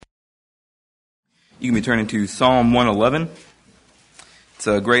You can be turning to Psalm 111. It's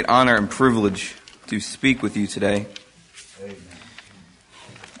a great honor and privilege to speak with you today. Amen.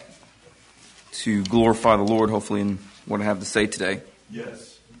 To glorify the Lord, hopefully, in what I have to say today.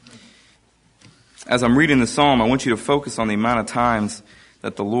 Yes. As I'm reading the psalm, I want you to focus on the amount of times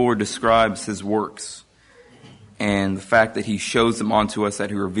that the Lord describes his works and the fact that he shows them onto us,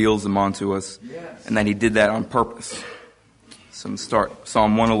 that he reveals them onto us, yes, and that he did that on purpose. So I'm going to start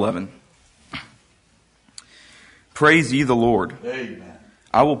Psalm 111. Praise ye the Lord. Amen.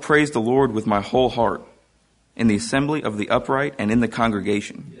 I will praise the Lord with my whole heart, in the assembly of the upright and in the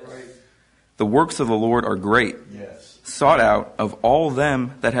congregation. Yes. The works of the Lord are great, yes, sought out of all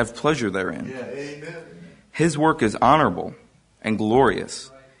them that have pleasure therein. yes. Amen. His work is honorable and glorious,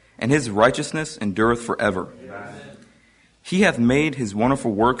 and his righteousness endureth forever. Amen. He hath made his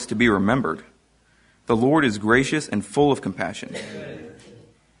wonderful works to be remembered. The Lord is gracious and full of compassion. Amen.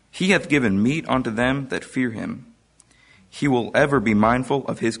 He hath given meat unto them that fear him. He will ever be mindful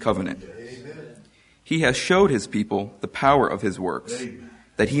of his covenant. Amen. He hath showed his people the power of his works, Amen,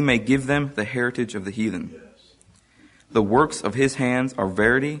 that he may give them the heritage of the heathen. yes. The works of his hands are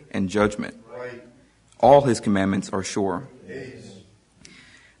verity and judgment. Right. All his commandments are sure. Yes.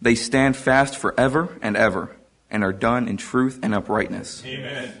 They stand fast forever and ever, and are done in truth and uprightness.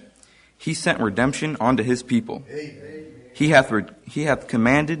 Amen. He sent redemption unto his people. Amen. He hath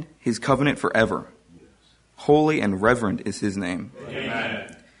commanded his covenant forever. Holy and reverend is his name.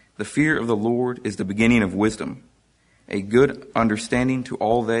 Amen. The fear of the Lord is the beginning of wisdom, a good understanding to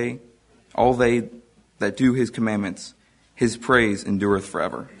all they that do his commandments. His praise endureth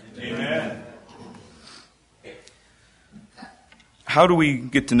forever. Amen. How do we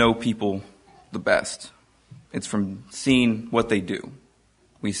get to know people the best? It's from seeing what they do.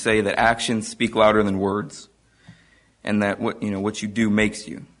 We say that actions speak louder than words, and that what you do makes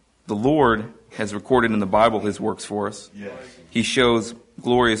you. The Lord has recorded in the Bible his works for us. Yes. He shows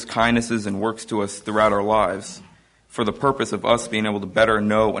glorious kindnesses and works to us throughout our lives for the purpose of us being able to better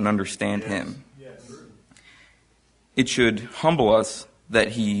know and understand him. Yes. It should humble us that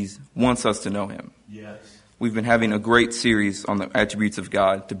he wants us to know him. Yes. We've been having a great series on the attributes of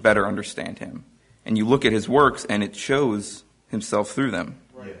God to better understand him. And you look at his works and it shows himself through them.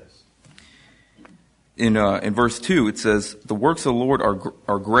 Yes. In verse 2 it says, the works of the Lord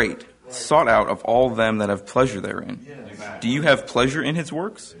are great, sought out of all them that have pleasure therein. Yes. Do you have pleasure in his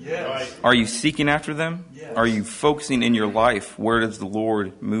works? Yes. Are you seeking after them? Yes. Are you focusing in your life? Where does the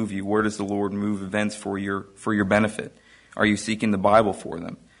Lord move you? Where does the Lord move events for your benefit? Are you seeking the Bible for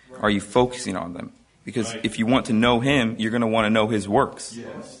them? Are you focusing on them? Because if you want to know him, you're going to want to know his works.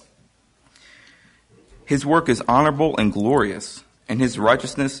 Yes. His work is honorable and glorious, and his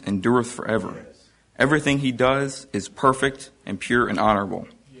righteousness endureth forever. Yes. Everything he does is perfect and pure and honorable.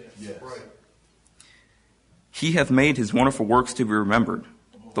 Yes. He hath made his wonderful works to be remembered.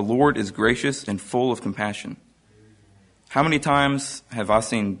 The Lord is gracious and full of compassion. How many times have I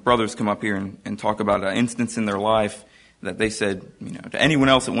seen brothers come up here and talk about an instance in their life that they said, to anyone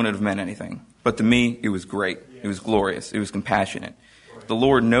else it wouldn't have meant anything. But to me, it was great. It was glorious. It was compassionate. The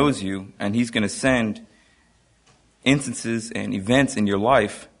Lord knows you, and he's going to send instances and events in your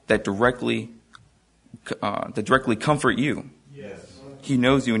life that directly comfort you. Yes. He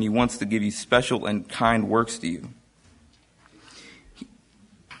knows you, and he wants to give you special and kind works to you.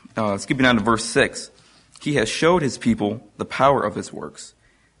 Skipping down to verse 6. He has showed his people the power of his works,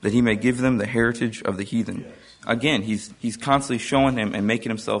 that he may give them the heritage of the heathen. Yes. Again, he's constantly showing him and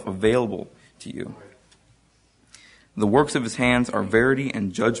making himself available to you. The works of his hands are verity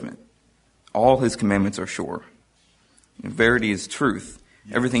and judgment. All his commandments are sure. And verity is truth.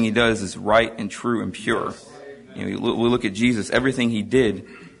 Yes. Everything he does is right and true and pure. Yes. We look at Jesus. Everything he did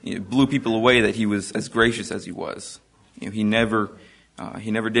blew people away that he was as gracious as he was. He never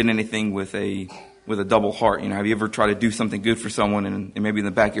did anything with a double heart. Have you ever tried to do something good for someone and maybe in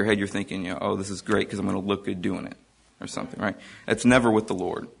the back of your head you're thinking, oh, this is great because I'm going to look good doing it or something, right? That's never with the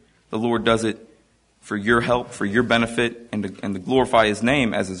Lord. The Lord does it for your help, for your benefit, and to glorify his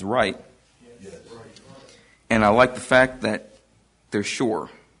name as is right. Yes. And I like the fact that they're sure.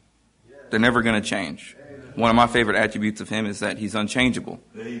 They're never going to change. One of my favorite attributes of him is that he's unchangeable.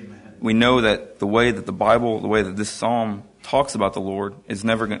 Amen. We know that the way that the Bible, the way that this psalm talks about the Lord, he's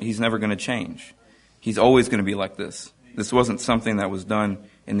never going to change. He's always going to be like this. This wasn't something that was done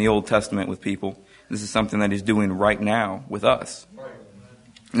in the Old Testament with people. This is something that he's doing right now with us.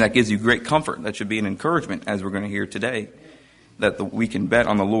 And that gives you great comfort. That should be an encouragement, as we're going to hear today, that we can bet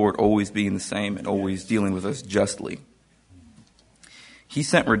on the Lord always being the same and always dealing with us justly. He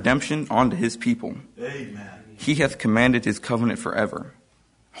sent redemption unto his people. Amen. He hath commanded his covenant forever.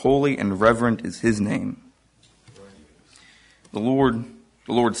 Holy and reverend is his name. The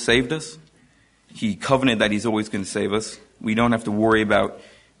Lord saved us. He covenanted that he's always going to save us. We don't have to worry about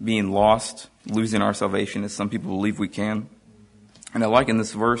being lost, losing our salvation, as some people believe we can. And I like in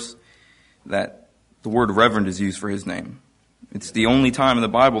this verse that the word reverend is used for his name. It's the only time in the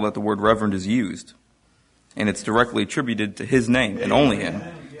Bible that the word reverend is used. And it's directly attributed to his name and only him.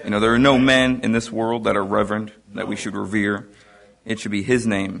 There are no men in this world that are reverend, that we should revere. It should be his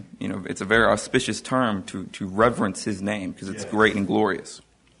name. It's a very auspicious term to reverence his name because it's great and glorious.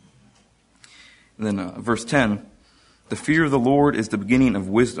 And then verse 10, the fear of the Lord is the beginning of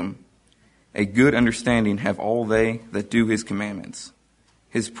wisdom. A good understanding have all they that do his commandments.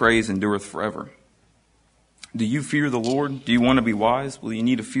 His praise endureth forever. Do you fear the Lord? Do you want to be wise? Well, you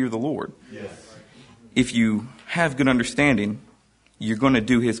need to fear the Lord. Yes. If you have good understanding, you're going to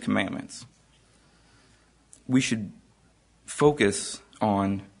do his commandments. We should focus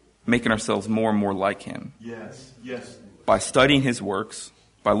on making ourselves more and more like him. Yes. Yes. By studying his works,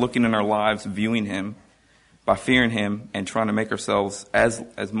 by looking in our lives, viewing him, by fearing him, and trying to make ourselves as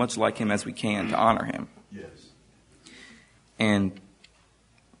much like him as we can to honor him. Yes. And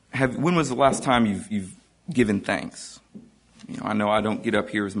when was the last time you've given thanks? I know I don't get up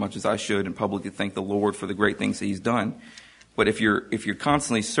here as much as I should and publicly thank the Lord for the great things that he's done. But if you're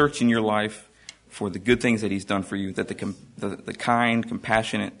constantly searching your life for the good things that he's done for you, that the kind,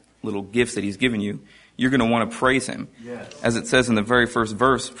 compassionate little gifts that he's given you, you're going to want to praise him. Yes. As it says in the very first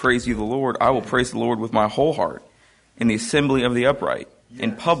verse, praise ye the Lord. I will praise the Lord with my whole heart in the assembly of the upright,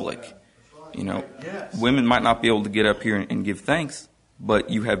 in public. Women might not be able to get up here and give thanks, but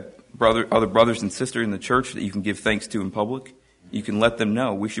you have other brothers and sisters in the church that you can give thanks to in public. You can let them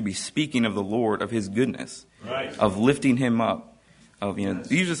know we should be speaking of the Lord, of his goodness, Right. of lifting him up, of,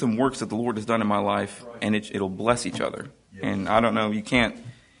 these are some works that the Lord has done in my life, and it'll bless each other. Yes. And I don't know, you can't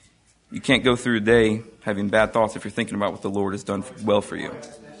go through a day having bad thoughts if you're thinking about what the Lord has done well for you.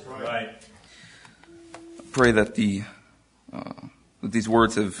 Right. Pray that that these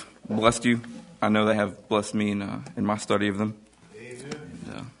words have blessed you. I know they have blessed me in my study of them. Amen.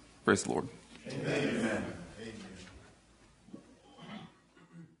 And, praise the Lord. Amen.